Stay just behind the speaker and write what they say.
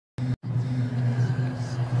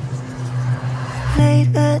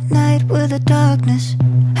Late at night with the darkness,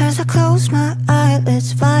 as I close my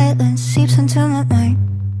eyelids, violence seeps into my mind,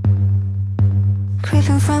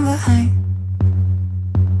 creeping from behind.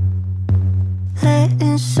 Let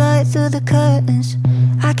inside through the curtains,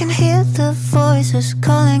 I can hear the voices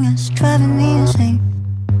calling us, driving me insane,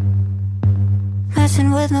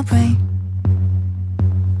 messing with my brain.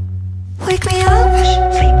 Wake me up,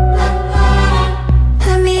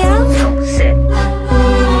 let me out,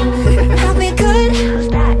 help me good.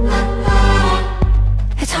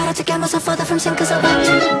 It's harder to get myself further from sin 'cause I want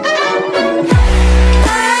to.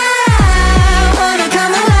 I wanna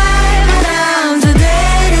come alive now,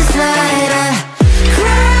 today is light. I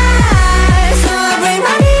cry, so I bring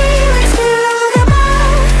my demons to the bar.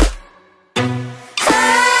 I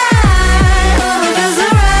hope it feels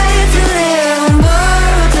right to live on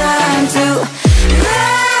borrowed time tonight,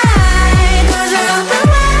 'cause you're not the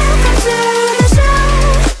welcome to the show.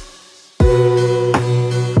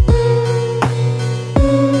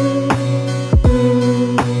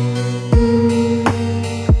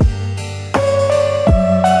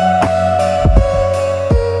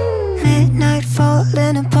 Midnight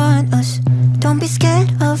falling upon us, don't be scared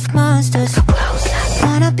of monsters.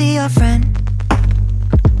 Wanna be your friend,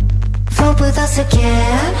 float with us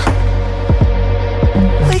again.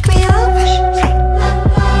 Wake me up,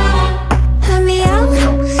 let me out,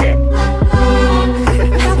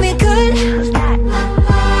 help me good.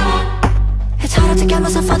 It's harder to get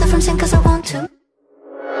myself further from sin 'cause I want to.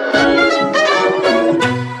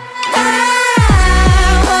 I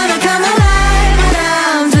wanna come alive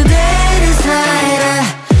now, today is light. I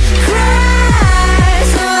cry,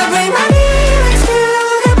 so I bring my demons to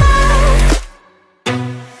the bar.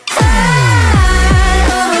 I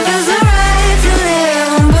hope it feels right to live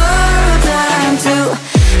on borrowed time tonight,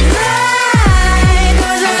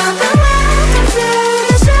 'cause you're not the welcome to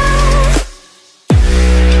the show.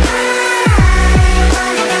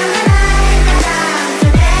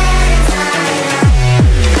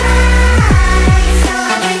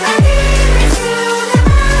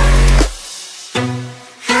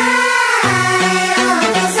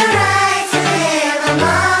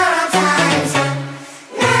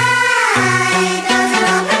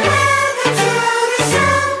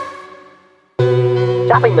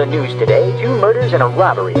 Topping the news today, 2 murders and a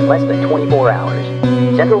robbery in less than 24 hours.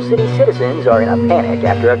 Central City citizens are in a panic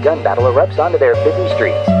after a gun battle erupts onto their busy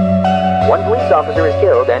streets. 1 police officer is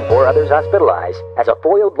killed and 4 others hospitalized as a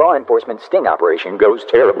foiled law enforcement sting operation goes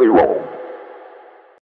terribly wrong.